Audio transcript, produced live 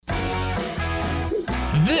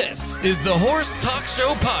This is the Horse Talk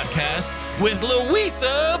Show podcast with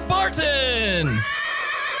Louisa Barton.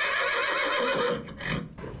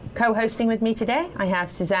 Co-hosting with me today, I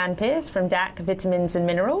have Suzanne Pierce from DAC Vitamins and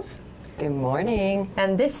Minerals. Good morning.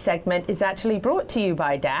 And this segment is actually brought to you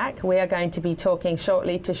by DAC. We are going to be talking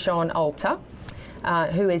shortly to Shawn Alter,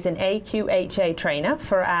 who is an AQHA trainer.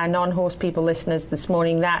 For our non-horse people listeners this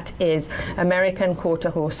morning, that is American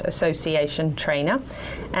Quarter Horse Association trainer.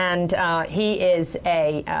 And he is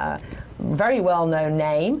a very well-known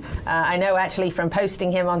name. I know actually from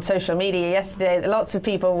posting him on social media yesterday, lots of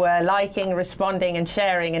people were liking, responding and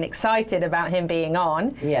sharing and excited about him being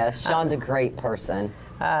on. Yes, Shawn's a great person.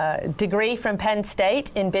 Degree from Penn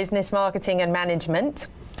State in Business Marketing and Management.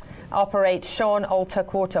 Operates Shawn Alter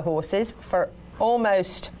Quarter Horses for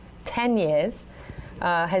almost 10 years.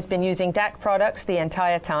 Has been using DAC products the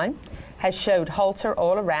entire time. Has showed halter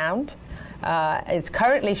all around. Is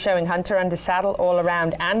currently showing hunter under saddle all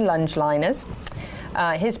around and lunge liners.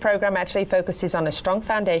 His program actually focuses on a strong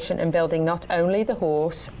foundation and building not only the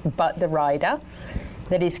horse but the rider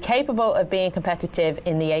that is capable of being competitive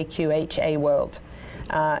in the AQHA world.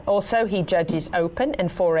 Also, he judges open and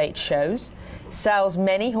 4-H shows, sells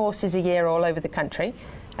many horses a year all over the country,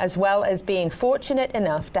 as well as being fortunate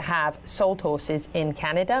enough to have sold horses in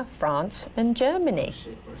Canada, France, and Germany.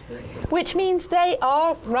 Which means they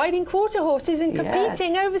are riding quarter horses and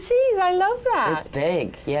competing overseas. I love that. It's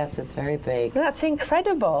big. Yes, it's very big. That's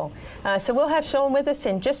incredible. So we'll have Shawn with us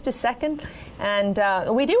in just a second. And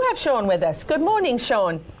we do have Shawn with us. Good morning,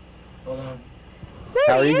 Shawn. Hold on. There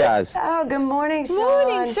How are he you is. guys? Oh, good morning, Shawn.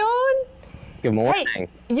 Morning, Shawn. Good morning. Hey,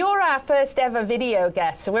 you're our first ever video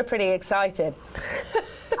guest, so we're pretty excited.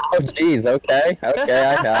 Oh, geez. Okay.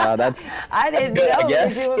 That's I didn't good, I know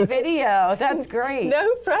guess. we do a video. That's great.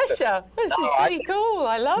 No pressure. This is pretty cool.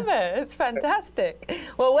 I love it. It's fantastic.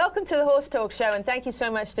 Well, welcome to the Horse Talk Show, and thank you so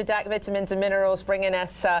much to DAC Vitamins and Minerals bringing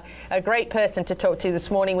us a great person to talk to this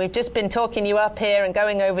morning. We've just been talking you up here and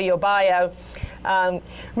going over your bio.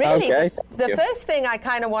 Really, Okay, the first thing I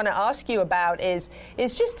kind of want to ask you about is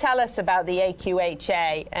just tell us about the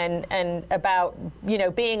AQHA and about,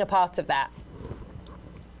 being a part of that.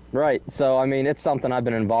 right. So, I mean, it's something I've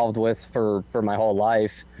been involved with for my whole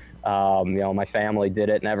life. My family did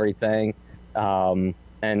it and everything.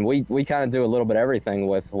 And we kind of do a little bit of everything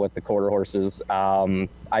with the quarter horses.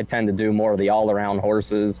 I tend to do more of the all-around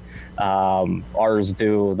horses. Ours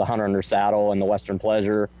do the hunter under saddle and the Western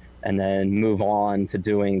Pleasure, and then move on to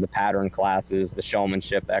doing the pattern classes, the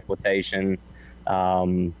showmanship, equitation,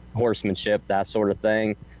 horsemanship, that sort of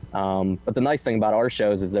thing. But the nice thing about our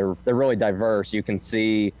shows is they're really diverse. You can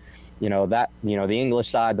see, the English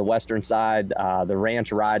side, the Western side, the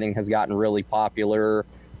ranch riding has gotten really popular,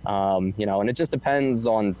 and it just depends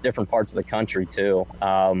on different parts of the country too,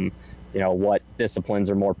 what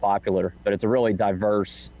disciplines are more popular. But it's a really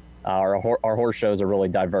diverse, our horse shows are really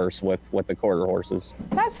diverse with the quarter horses.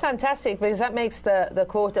 That's fantastic, because that makes the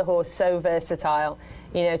quarter horse so versatile,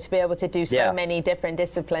 to be able to do so many different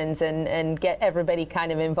disciplines and get everybody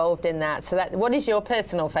kind of involved in that. So what is your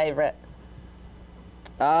personal favorite?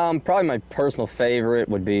 Probably my personal favorite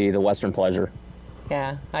would be the Western Pleasure.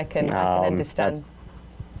 Yeah, I can understand.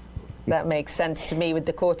 That makes sense to me with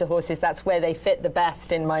the quarter horses. That's where they fit the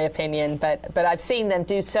best, in my opinion. But I've seen them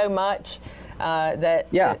do so much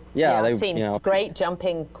I've seen great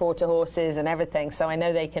jumping quarter horses and everything. So I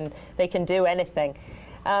know they can do anything.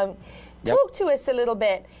 Talk to us a little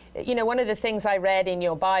bit. One of the things I read in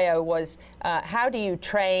your bio was how do you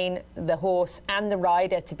train the horse and the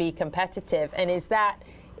rider to be competitive? And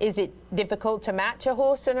is it difficult to match a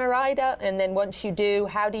horse and a rider? And then once you do,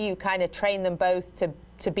 how do you kind of train them both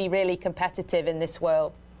to be really competitive in this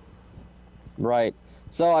world? Right.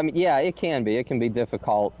 So, I mean, it can be. It can be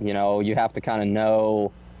difficult. You have to kind of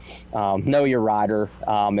know your rider.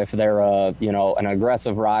 If they're an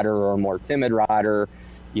aggressive rider or a more timid rider,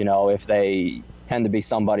 if they tend to be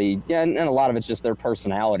somebody, and a lot of it's just their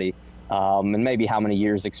personality, and maybe how many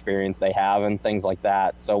years experience they have and things like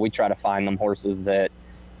that. So we try to find them horses that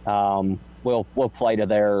will play to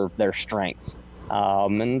their strengths.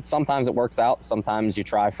 And sometimes it works out. Sometimes you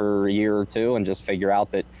try for a year or two and just figure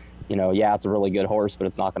out that, it's a really good horse, but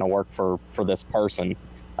it's not going to work for this person.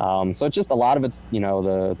 So it's just a lot of it's,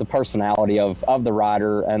 the personality of the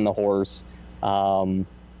rider and the horse, and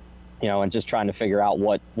just trying to figure out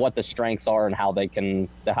what the strengths are and how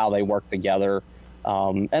they work together,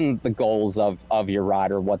 and the goals of your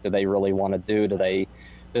rider. What do they really want to do? Do they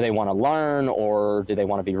want to learn, or do they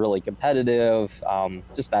want to be really competitive?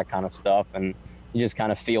 Just that kind of stuff. And you just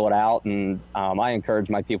kind of feel it out. And I encourage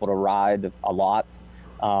my people to ride a lot,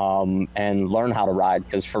 and learn how to ride.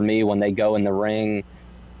 Because for me, when they go in the ring,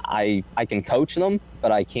 I can coach them,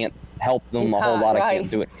 but I can't help them a whole lot. I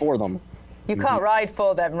can't do it for them. You can't ride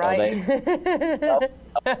for them, right?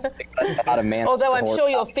 Although I'm sure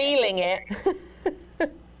you're feeling it.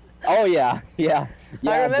 Oh, yeah. I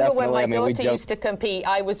remember when my daughter used to compete,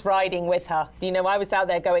 I was riding with her. You know, I was out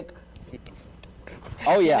there going...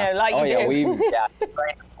 Oh, yeah. You know, like you do.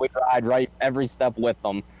 We ride right every step with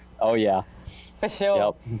them. Oh, yeah. For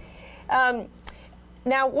sure. Yep.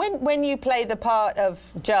 Now, when you play the part of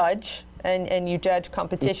judge and you judge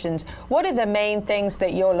competitions, what are the main things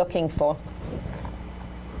that you're looking for?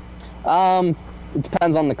 It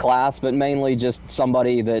depends on the class, but mainly just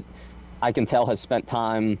somebody that I can tell has spent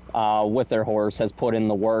time with their horse, has put in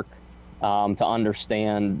the work to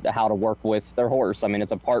understand how to work with their horse. I mean,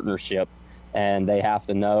 it's a partnership, and they have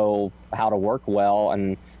to know how to work well.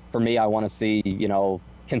 And for me, I want to see,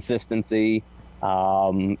 consistency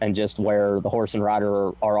and just where the horse and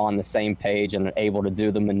rider are on the same page and able to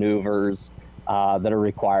do the maneuvers that are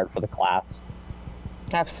required for the class.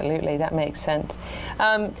 Absolutely, that makes sense.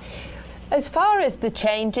 As far as the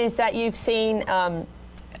changes that you've seen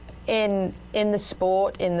in the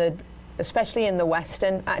sport, especially in the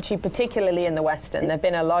Western, actually particularly in the Western, there have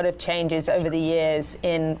been a lot of changes over the years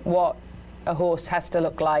in what a horse has to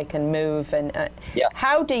look like and move. And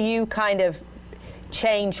how do you kind of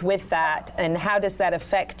change with that, and how does that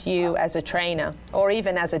affect you as a trainer or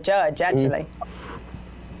even as a judge, actually?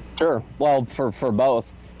 Sure. Well, for both.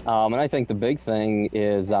 And I think the big thing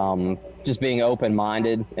is just being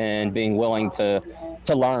open-minded and being willing to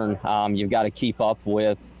learn. You've got to keep up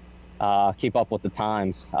with the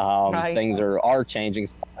times. Right. Things are changing,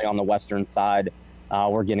 especially on the Western side.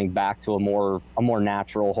 We're getting back to a more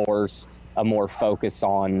natural horse, a more focus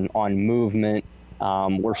on movement.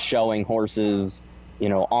 We're showing horses,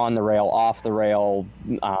 on the rail, off the rail,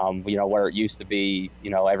 where it used to be,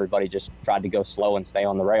 everybody just tried to go slow and stay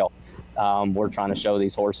on the rail. We're trying to show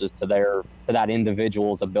these horses to that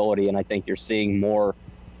individual's ability, and I think you're seeing more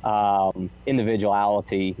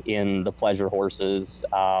individuality in the pleasure horses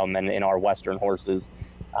and in our Western horses,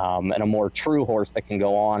 and a more true horse that can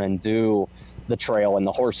go on and do the trail and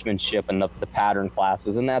the horsemanship and the pattern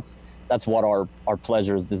classes. And that's what our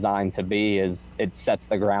pleasure is designed to be. Is it sets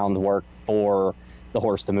the groundwork for the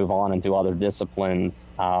horse to move on and do other disciplines.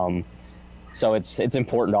 So it's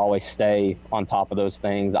important to always stay on top of those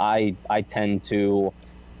things. I tend to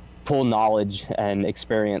pull knowledge and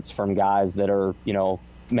experience from guys that are,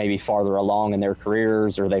 maybe farther along in their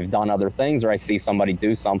careers, or they've done other things, or I see somebody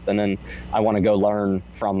do something and I want to go learn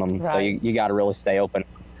from them. Right. So you got to really stay open.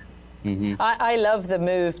 Mm-hmm. I love the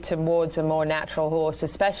move towards a more natural horse,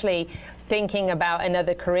 especially thinking about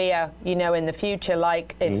another career, in the future.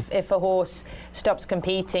 Like if a horse stops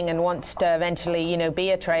competing and wants to eventually,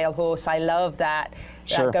 be a trail horse, I love that.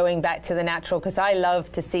 Sure. Going back to the natural, because I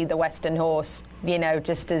love to see the Western horse,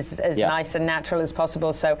 just as nice and natural as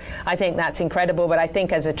possible. So I think that's incredible. But I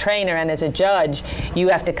think as a trainer and as a judge, you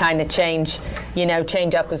have to kind of change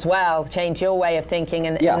up as well, change your way of thinking,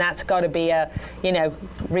 and that's got to be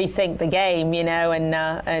rethink the game,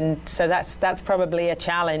 and so that's probably a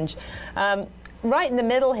challenge. Right in the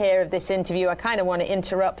middle here of this interview, I kind of want to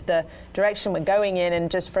interrupt the direction we're going in,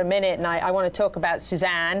 and just for a minute, and I want to talk about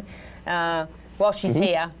Suzanne. While she's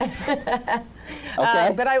here, okay.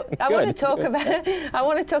 But I want to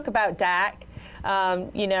talk about Dak,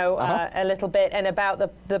 a little bit, and about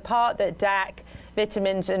the part that Dak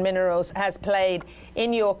Vitamins and Minerals has played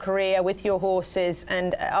in your career with your horses,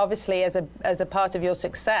 and obviously as a part of your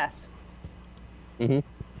success.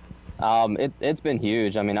 It's been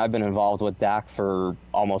huge. I mean, I've been involved with Dak for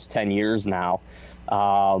almost 10 years now.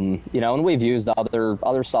 And we've used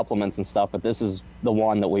other supplements and stuff, but this is the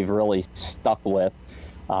one that we've really stuck with.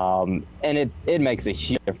 And it makes a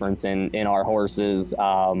huge difference in our horses,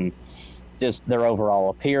 just their overall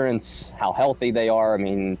appearance, how healthy they are. I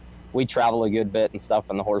mean, we travel a good bit and stuff,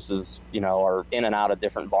 and the horses, are in and out of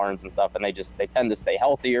different barns and stuff, and they tend to stay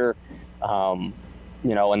healthier, and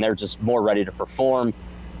they're just more ready to perform.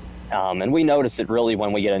 And we notice it really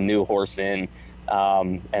when we get a new horse in.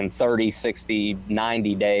 And 30, 60,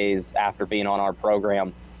 90 days after being on our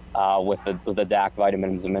program with the DAC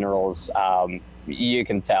vitamins and minerals, you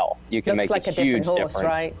can tell. You can Looks make like a huge different horse, difference.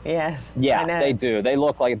 Right? Yes. Yeah, they do. They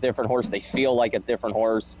look like a different horse. They feel like a different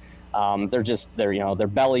horse. Their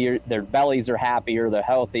bellies are happier. They're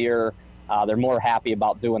healthier. They're more happy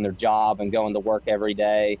about doing their job and going to work every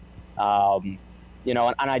day. And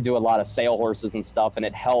I do a lot of sale horses and stuff, and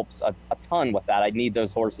it helps a ton with that. I need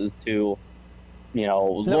those horses to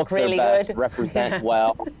look really their best, good. represent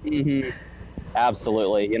well. Mm-hmm.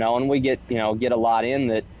 Absolutely. And we get a lot in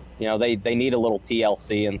that, they need a little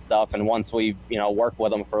TLC and stuff. And once we, work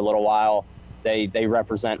with them for a little while, they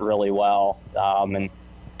represent really well.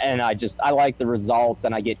 And I like the results,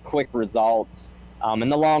 and I get quick results.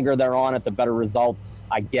 And the longer they're on it, the better results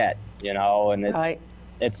I get, and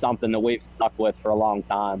it's something that we've stuck with for a long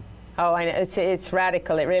time. Oh, I know. It's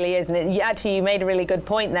radical. It really is. And you made a really good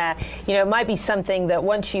point there. It might be something that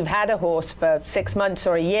once you've had a horse for 6 months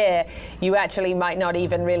or a year, you actually might not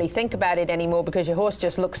even really think about it anymore because your horse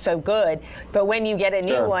just looks so good. But when you get a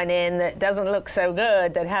new one in that doesn't look so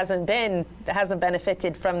good, that hasn't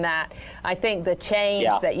benefited from that, I think the change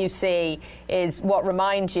that you see is what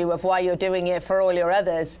reminds you of why you're doing it for all your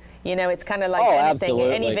others. It's kind of like anything.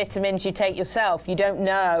 Absolutely. Any vitamins you take yourself, you don't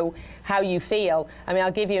know how you feel. I mean,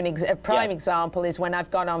 I'll give you a prime example is when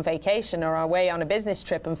I've gone on vacation or away on a business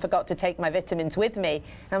trip and forgot to take my vitamins with me.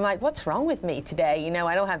 And I'm like, what's wrong with me today?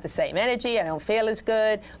 I don't have the same energy. I don't feel as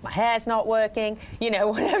good. My hair's not working,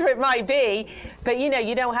 whatever it might be. But,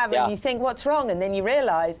 you don't have it. And you think, what's wrong? And then you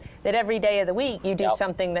realize that every day of the week you do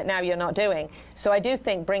something that now you're not doing. So I do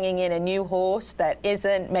think bringing in a new horse that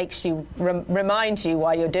reminds you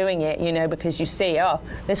why you're doing it, because you see,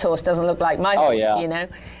 this horse doesn't look like my horse, And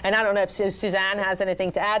I don't know if Suzanne has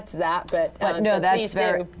anything to add to that, but no, please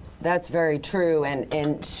do. That's very true.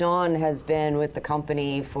 And Shawn has been with the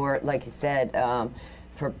company for, like you said,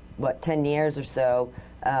 for 10 years or so.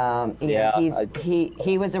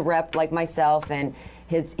 He was a rep like myself, and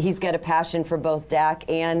he's got a passion for both DAC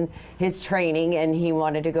and his training, and he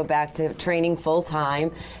wanted to go back to training full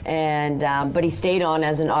time. And but he stayed on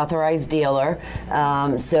as an authorized dealer,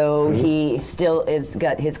 so he still is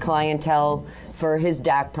got his clientele for his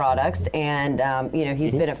DAC products, and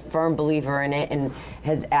he's been a firm believer in it and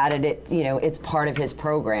has added it. It's part of his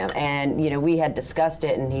program. And we had discussed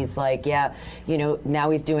it, and he's like, now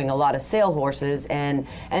he's doing a lot of sale horses, and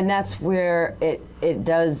that's where it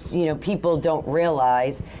does. People don't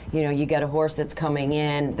realize. You get a horse that's coming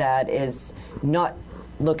in that is not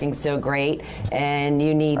looking so great, and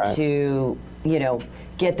you need to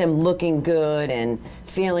get them looking good and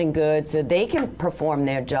feeling good so they can perform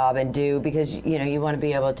their job and do, because you want to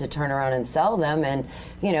be able to turn around and sell them. And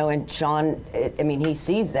and Shawn, he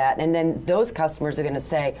sees that, and then those customers are going to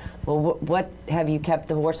say, well, what have you kept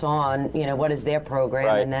the horse on? What is their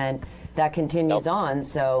program? And then that continues on.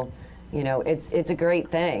 So it's a great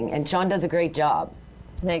thing, and Shawn does a great job.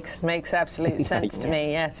 Makes absolute sense to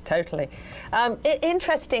me. Yes, totally.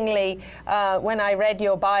 Interestingly, when I read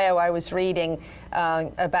your bio, I was reading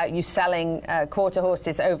about you selling quarter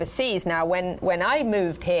horses overseas. Now, when I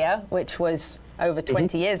moved here, which was over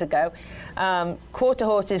 20 years ago, quarter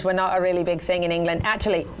horses were not a really big thing in England.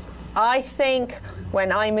 Actually, I think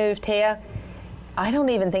when I moved here, I don't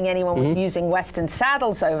even think anyone was using Western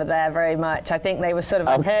saddles over there very much. I think they were sort of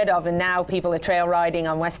unheard of, and now people are trail riding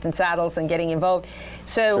on Western saddles and getting involved.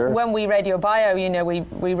 So when we read your bio,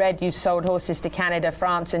 we read you sold horses to Canada,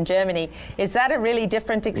 France, and Germany. Is that a really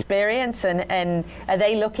different experience, and are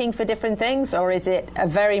they looking for different things, or is it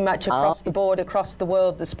very much across the board, across the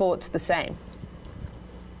world, the sport's the same?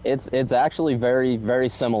 It's actually very, very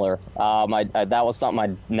similar. That was something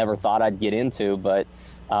I never thought I'd get into, but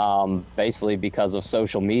basically because of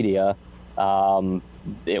social media,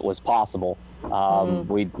 it was possible.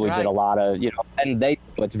 We did a lot of, and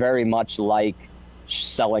it's very much like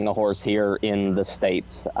selling a horse here in the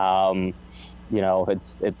States.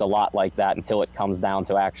 It's a lot like that until it comes down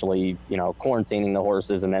to actually, quarantining the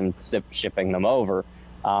horses and then shipping them over.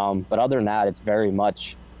 But other than that, it's very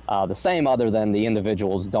much the same, other than the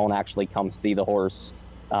individuals don't actually come see the horse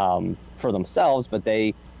for themselves, but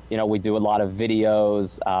they, we do a lot of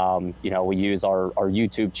videos. We use our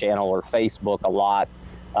YouTube channel or Facebook a lot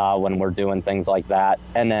when we're doing things like that.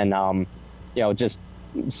 And then, just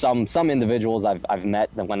some individuals I've met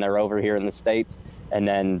when they're over here in the States, and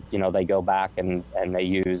then, they go back and they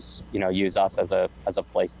use us as a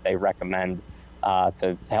place that they recommend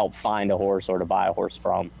to help find a horse or to buy a horse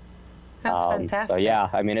from. That's fantastic. So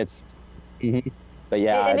it's. But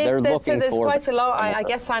they're looking so there's for quite a lot. I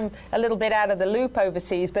guess I'm a little bit out of the loop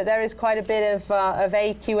overseas, but there is quite a bit of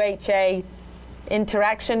AQHA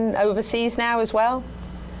interaction overseas now as well.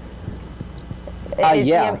 They're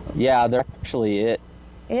actually it.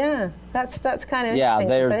 Yeah, that's kind of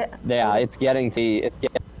interesting. It's getting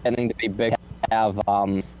to be big. Have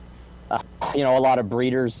a lot of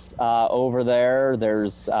breeders over there.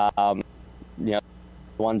 There's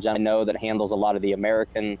one gentleman I know that handles a lot of the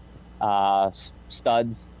American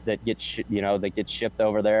studs that get shipped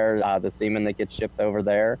over there, the semen that gets shipped over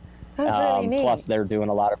there. That's really neat. Plus they're doing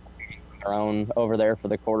a lot of their own over there for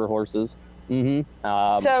the quarter horses. And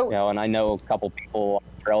I know a couple people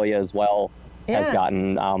in Australia as well has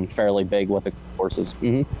gotten fairly big with the horses.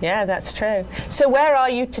 Mm-hmm. Yeah, that's true. So where are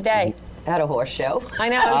you today? At a horse show. I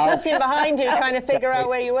know, I was looking behind you trying to figure out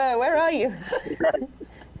where you were. Where are you?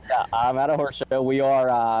 Yeah, I'm at a horse show. We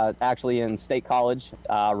are actually in State College,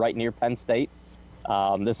 right near Penn State.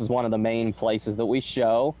 This is one of the main places that we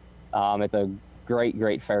show. It's a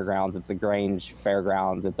great fairgrounds. It's the Grange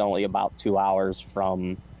Fairgrounds. It's only about 2 hours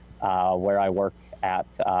from where I work at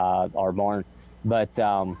our barn. But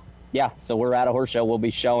yeah, so we're at a horse show. We'll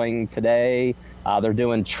be showing today. They're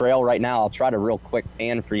doing trail right now. I'll try to real quick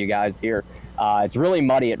pan for you guys here. It's really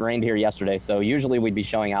muddy. It rained here yesterday, so usually we'd be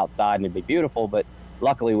showing outside and it'd be beautiful, but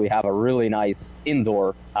luckily we have a really nice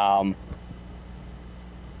indoor. Oh,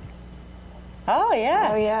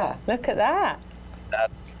 yes. Oh, yeah. Look at that.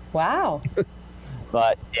 That's wow.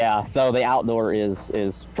 But yeah, so the outdoor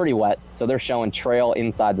is pretty wet. So they're showing trail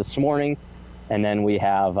inside this morning. And then we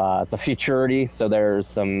have, it's a futurity. So there's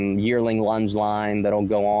some yearling lunge line that'll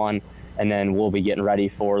go on. And then we'll be getting ready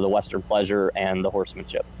for the Western Pleasure and the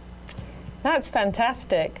horsemanship. That's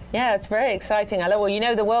fantastic. Yeah, it's very exciting. I love. Well, you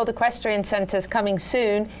know, the World Equestrian Centre is coming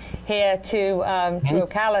soon here to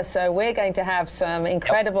Ocala, so we're going to have some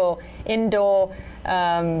incredible indoor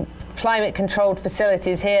climate-controlled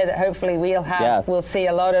facilities here that hopefully we'll have. Yes. We'll see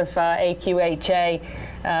a lot of AQHA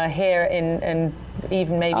here in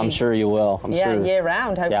even maybe. I'm sure you will. I'm sure. Year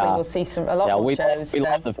round. Hopefully we'll see a lot more shows. We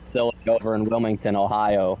love the facility over in Wilmington,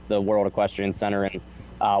 Ohio, the World Equestrian Center in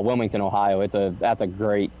Wilmington, Ohio. That's a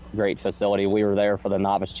great facility. We were there for the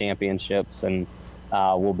novice championships, and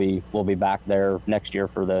we'll be back there next year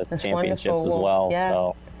for the championships as well. Yeah.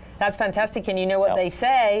 So that's fantastic. And you know what they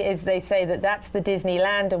say is that's the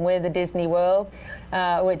Disneyland and we're the Disney World,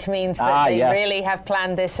 which means that they really have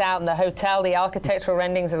planned this out. And the architectural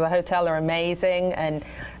renderings of the hotel are amazing, and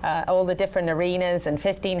all the different arenas and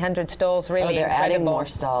 1,500 stalls. Really they're incredible. adding more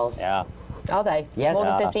stalls. Yeah. Are they? Yes. More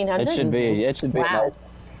than 1,500? It should be. Wow.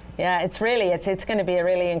 Yeah, it's going to be a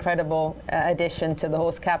really incredible addition to the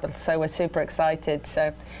horse capital, so we're super excited.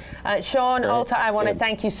 So, Shawn Alter, I want to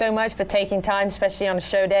thank you so much for taking time, especially on a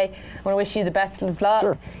show day. I want to wish you the best of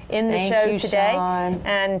luck in the show today. Shawn.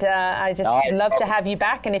 And I just love to have you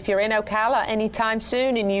back. And if you're in Ocala anytime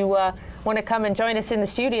soon and you want to come and join us in the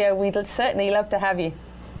studio, we'd certainly love to have you.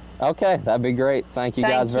 Okay, that'd be great. Thank you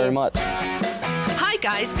guys very much. Hi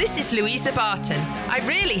guys, this is Louisa Barton. I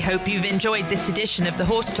really hope you've enjoyed this edition of the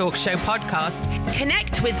Horse Talk Show podcast.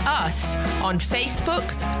 Connect with us on Facebook,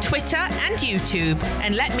 Twitter and YouTube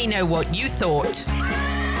and let me know what you thought.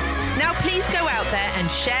 Now please go out there and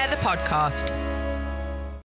share the podcast.